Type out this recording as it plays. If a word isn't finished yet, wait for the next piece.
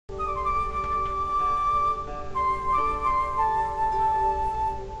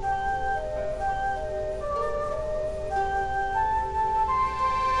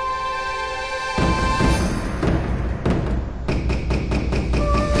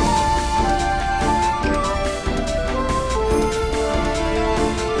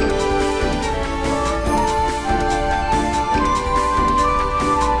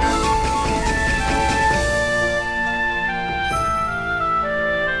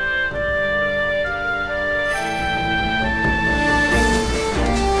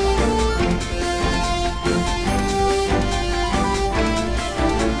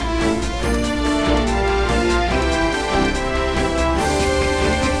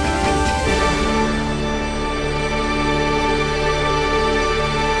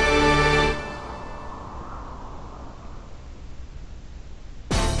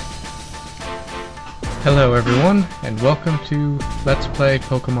Hello everyone, and welcome to Let's Play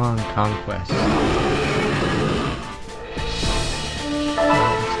Pokemon Conquest. Start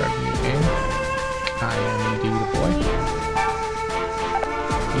the new game. I am indeed a boy.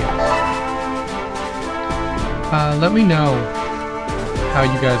 Yes. Let me know how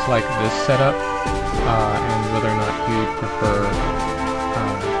you guys like this setup, and whether or not you'd prefer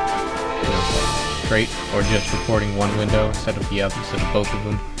straight or just recording one window instead of the other, instead of both of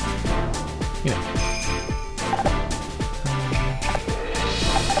them. You know.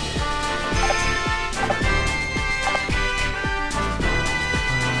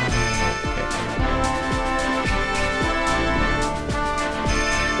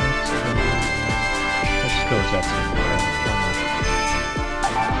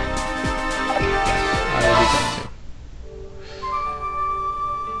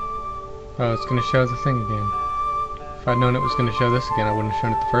 Oh, it's going to show the thing again. If I'd known it was going to show this again, I wouldn't have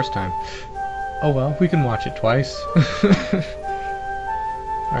shown it the first time. Oh well, we can watch it twice. Or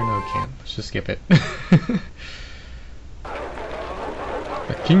no, we can't. Let's just skip it.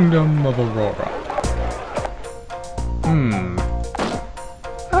 The Kingdom of Aurora.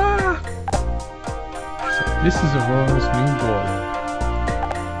 So this is Aurora's new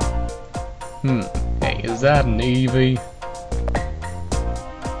boy. Hey, is that an Eevee?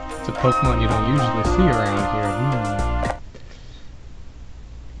 It's a Pokemon you don't usually see around here.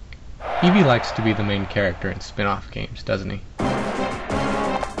 Eevee likes to be the main character in spin-off games, doesn't he?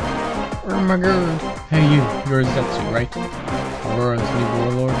 Oh my god! Hey you're Zetsu, right? Aurora's new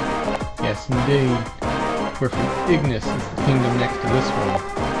warlord? Yes, indeed. We're from Ignis, is the kingdom next to this one.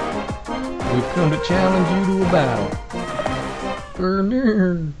 We've come to challenge you to a battle.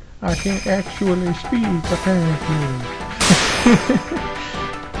 I can't actually speak, apparently.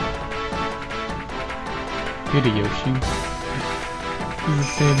 Hideyoshi. This is the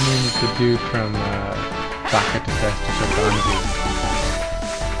same name as the dude from Baka to Fest to Shogunji.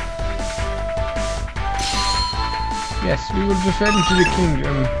 Yes, we will defend to the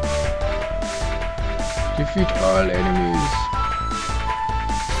kingdom. Defeat all enemies.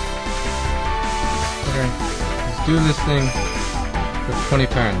 Okay, let's do this thing for 20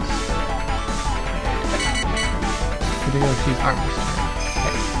 turns. Hideyoshi's armor's turn.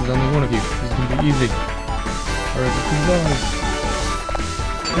 Hey, there's only one of you. This is gonna be easy. Or is it too long?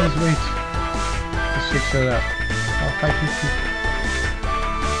 Please wait. Let's switch that up. I'll fight you too.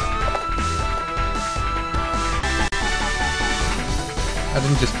 I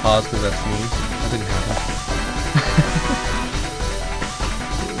didn't just pause because I sneezed. That didn't happen.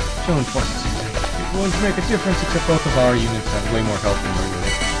 Showing forces today. It won't make a difference except both of our units have way more health than our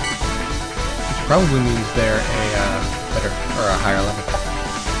unit. Which probably means they're a better or a higher level.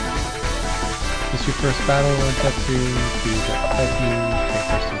 This is your first battle, Lord Zetsu. Do that help you? Okay,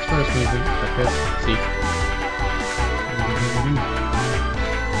 first things first, movement, like this. See?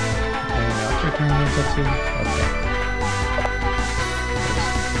 Okay, now it's your turn, Lord Zetsu. Okay.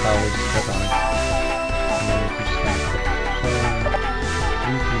 We'll just click on it. And then you can just kind of click. So,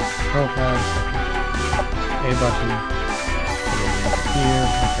 use the control pad, A button, and then here.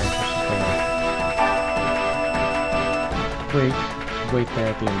 Okay, let's just go on. Wait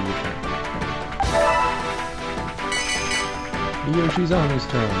there at the end of your turn. Hideyoshi's on his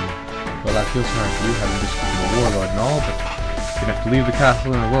turn. Well, that feels hard for you, having just become a warlord and all, but you're gonna have to leave the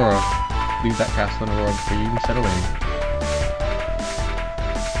castle in Aurora. Leave that castle in Aurora before you even settle in.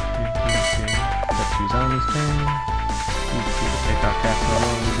 Zetsu's on his turn. You can take our castle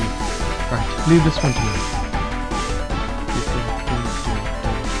along with you. Right, leave this one to me.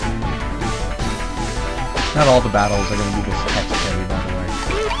 Not all the battles are gonna be this text heavy, by the way.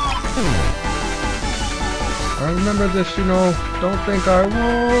 I remember this, you know, don't think I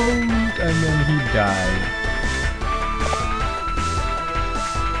won't, and then he died.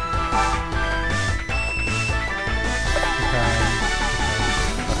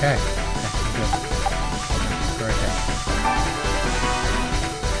 Okay. Good. Right there.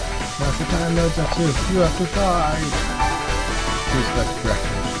 Now's the time, no Zetsu. You have to fight. Choose the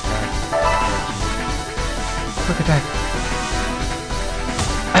direction of attack. Quick attack.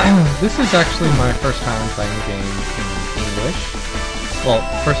 This is actually my first time playing the game in English. Well,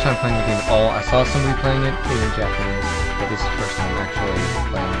 first time playing the game at all. I saw somebody playing it in Japanese, but this is the first time actually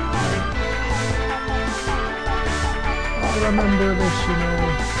playing it. I remember this, you know.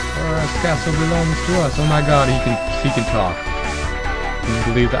 Aurora's castle belongs to us. Oh my god, he can talk. Can you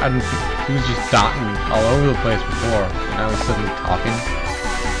believe that? He was just dotting all over the place before, and now he's suddenly talking.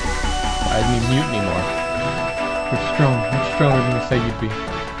 Why isn't he mute anymore? You're strong, much stronger than you say you'd be.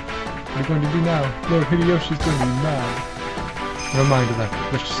 What are you going to do now? Lord Hideyoshi's going to be mad. Never mind that.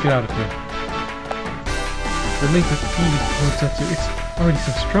 Let's just get out of here. The link with Eevee, Lord Zetsu, it's already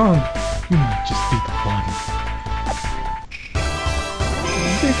so strong. You might just be the one.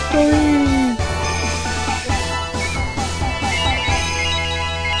 Victory!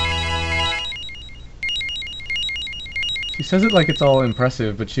 She says it like it's all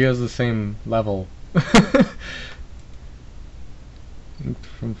impressive, but she has the same level.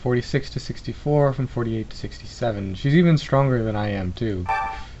 From 46 to 64, from 48 to 67. She's even stronger than I am, too.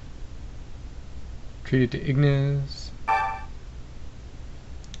 Treated to Ignis.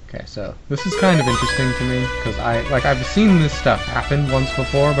 Okay, so this is kind of interesting to me, because I've seen this stuff happen once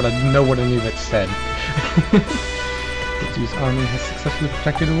before, but I didn't know what any of it said. Zetsu's army has successfully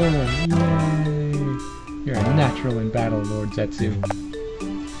protected Aurora. Yay! You're a natural in battle, Lord Zetsu.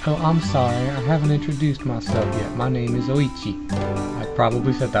 Oh, I'm sorry, I haven't introduced myself yet. My name is Oichi. I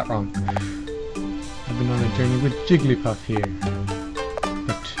probably said that wrong. I've been on a journey with Jigglypuff here.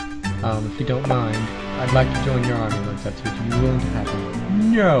 But, if you don't mind, I'd like to join your army, Lord Zetsu. Are you willing to have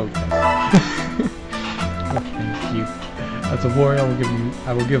me? No! Thank you. As a warrior,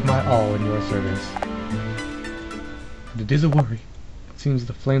 I will give my all in your service. But it is a worry. It seems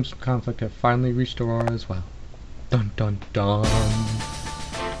the flames of conflict have finally reached Aurora as well. Dun dun dun!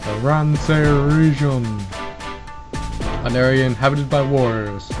 The Ransei region! An area inhabited by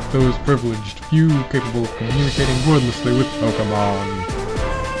warriors, those privileged, few capable of communicating wordlessly with Pokemon.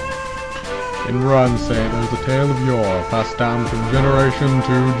 In Ransei, there's a tale of yore, passed down from generation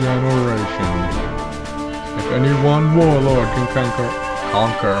to generation. If any one warlord can conquer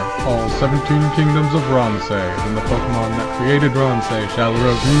all 17 kingdoms of Ransei, then the Pokemon that created Ransei shall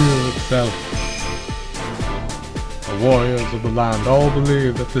reveal itself. The warriors of the land all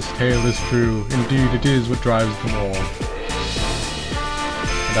believe that this tale is true. Indeed, it is what drives them all.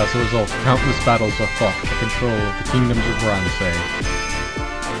 And as a result, countless battles are fought for control of the kingdoms of Ransei.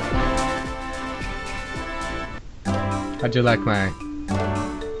 How'd you like my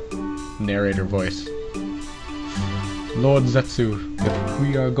narrator voice? Lord Zetsu, if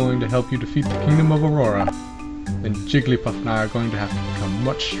we are going to help you defeat the kingdom of Aurora, then Jigglypuff and I are going to have to become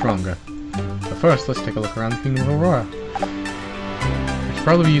much stronger. But first, let's take a look around the kingdom of Aurora. I should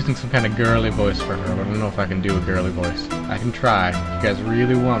probably be using some kind of girly voice for her, but I don't know if I can do a girly voice. I can try, if you guys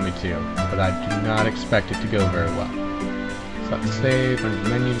really want me to, but I do not expect it to go very well. So let's save under the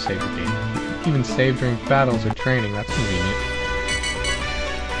menu to save the game. You can even save during battles or training, that's convenient.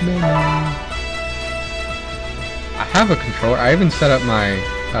 Menu. I have a controller. I even set up my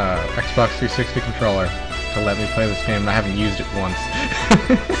Xbox 360 controller to let me play this game, and I haven't used it once.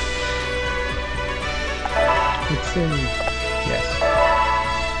 Let's save. Yes.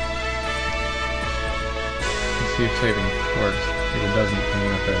 Let's see if saving works. If it doesn't, then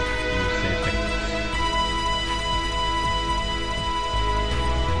we'll have to use save thing.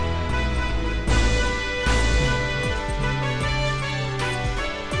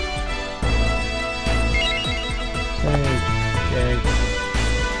 Save. Yay.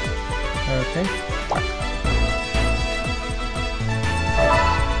 Okay.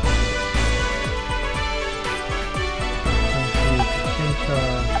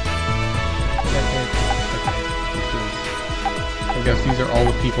 I guess these are all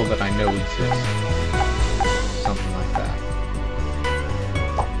the people that I know exist. Something like that.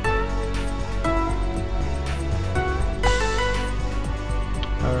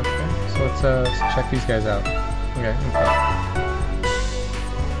 Okay, so let's check these guys out. Okay,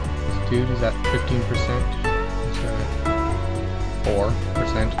 this dude is at 15%. He's at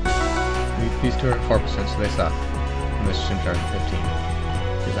 4%. These two are at 4%, so they suck. And this Chimchar is at 15.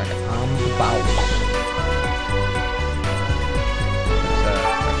 He's like, I'm the boss.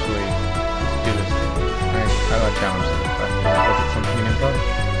 How do I challenge them? Was it something in info?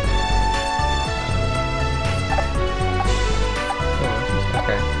 Oh,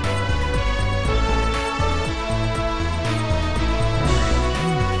 okay.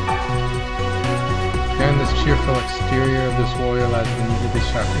 Again, this cheerful exterior of this warrior allows them to use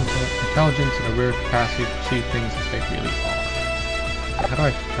sharp intelligence and a rare capacity to perceive things as they really are. How do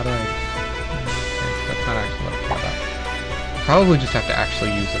I... That's not actually what I'm talking about. Probably just have to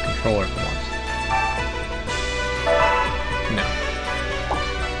actually use the controller for once. No.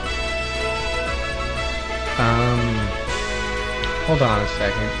 Hold on a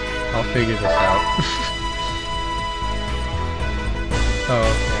second. I'll figure this out. Oh,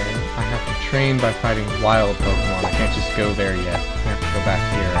 okay. I have to train by fighting wild Pokemon. I can't just go there yet. I have to go back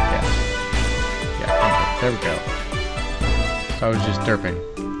here, I guess. Yeah, there we go. So I was just derping.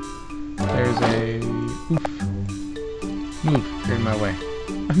 There's a... Oof. Move, you're in my way.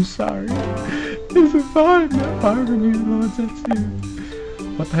 I'm sorry. Is it fine? Not far from you, Lord Zetsu.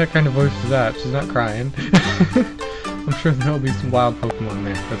 What the heck kind of voice is that? She's not crying. I'm sure there'll be some wild Pokemon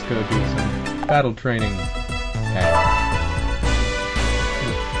there. Let's go do some battle training. Okay.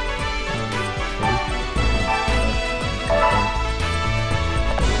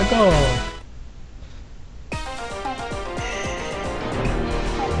 Let's go!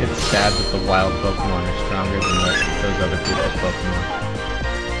 It's sad that the wild Pokemon are stronger than those other people's Pokemon.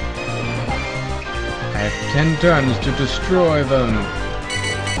 I have 10 turns to destroy them!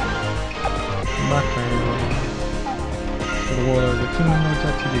 My turn. For the war of the kingdom lords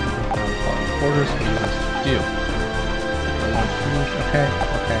up to the orders, what do you want to do? I want to use...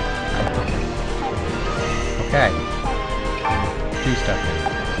 Okay. Do stuff then.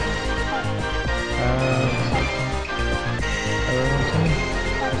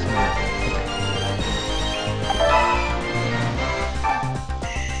 Let's see.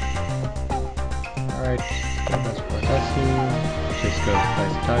 Alright, that's for Ieyasu. Just go to the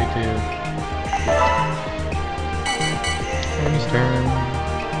place to tell you to. And his turn.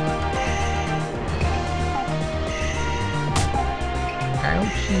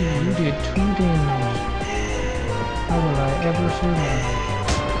 Ouchie, you did 2 damage. How will I ever survive?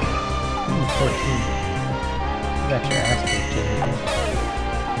 Ooh, 14. You got your ass kicked, Ieyasu.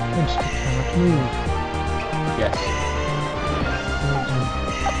 Insta cannot move. Yes.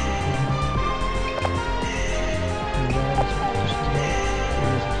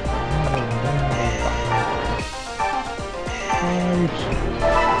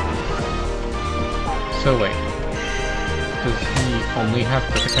 So wait, does he only have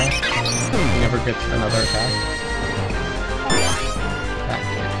quick attack? He never gets another attack? That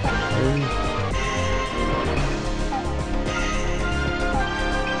can't be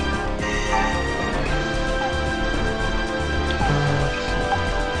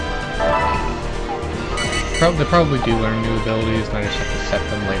true. They probably do learn new abilities, and I just have to set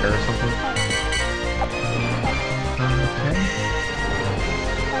them later or something. Okay.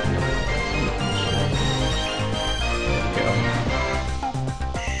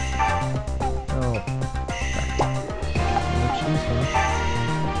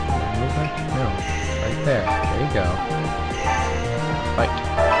 There you go. Fight.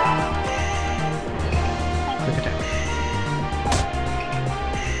 Quick attack.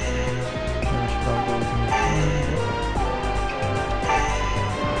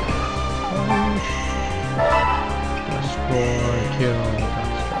 Destroy, kill,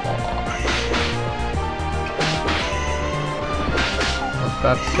 destroy. What's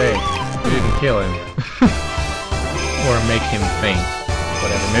that say? You didn't kill him. Or make him faint.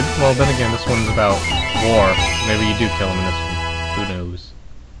 Whatever. Maybe, well, then again, this one's about war. Maybe you do kill him in this one. Who knows?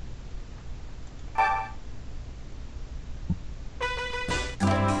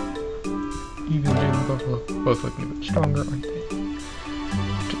 Even Jin both looking a bit stronger, aren't they?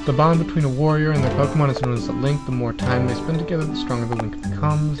 The bond between a warrior and their Pokemon is known as a link. The more time they spend together, the stronger the link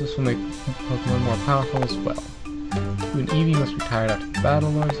becomes. This will make Pokemon more powerful as well. You and Eevee must be tired after the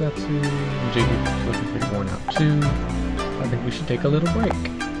battle, Larzetsu. And Jiggy is looking pretty worn out too. I think we should take a little break.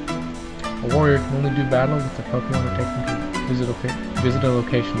 A warrior can only do battle with their Pokemon or take them to visit a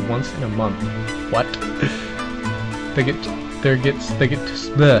location once in a month. What? They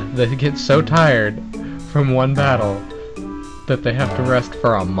get so tired from one battle that they have to rest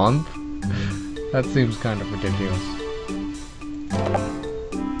for a month? That seems kind of ridiculous.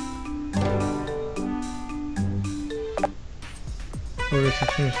 Warriors have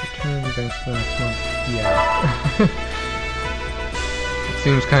finished the turn events for the next month. Yeah.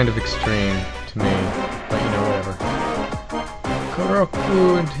 Seems kind of extreme to me, but you know, whatever.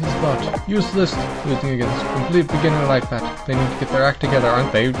 Koroku and his butt. Useless. Losing against complete beginner like that. They need to get their act together,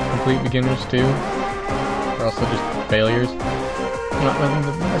 aren't they? Complete beginners too? Or also just failures? Not letting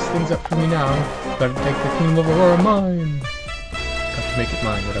them mess things up for me now. Better take the Kingdom of Aurora mine. Got to make it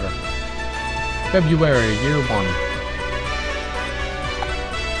mine, whatever. February, year 1.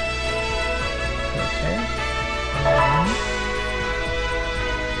 Okay.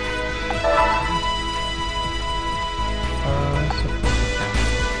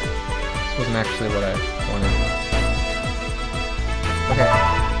 Wasn't actually what I wanted. Okay.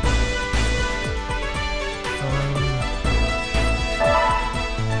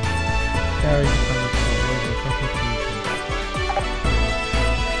 Carry the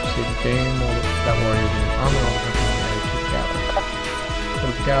see the game, that warrior is in armor, all the Pokemon to the gallery. Go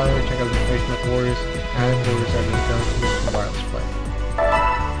to the gallery, check out the information about the warriors, and warriors are going to use the wireless play.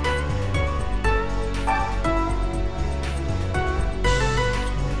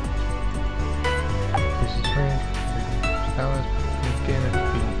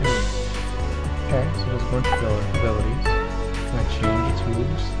 Okay, so there's a bunch of abilities. Can I change its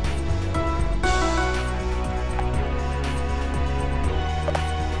moves?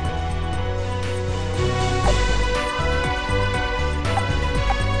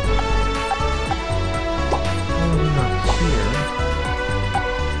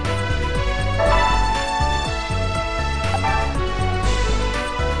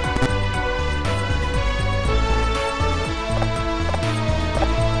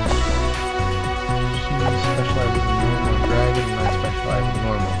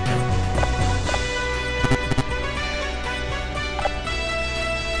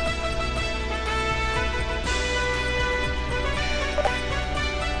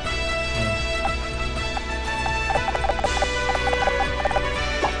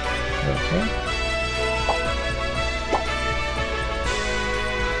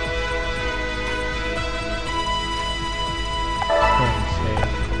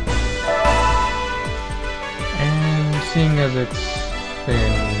 as it's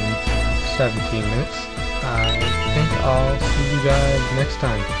been 17 minutes, I think I'll see you guys next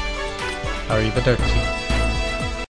time. Arrivederci.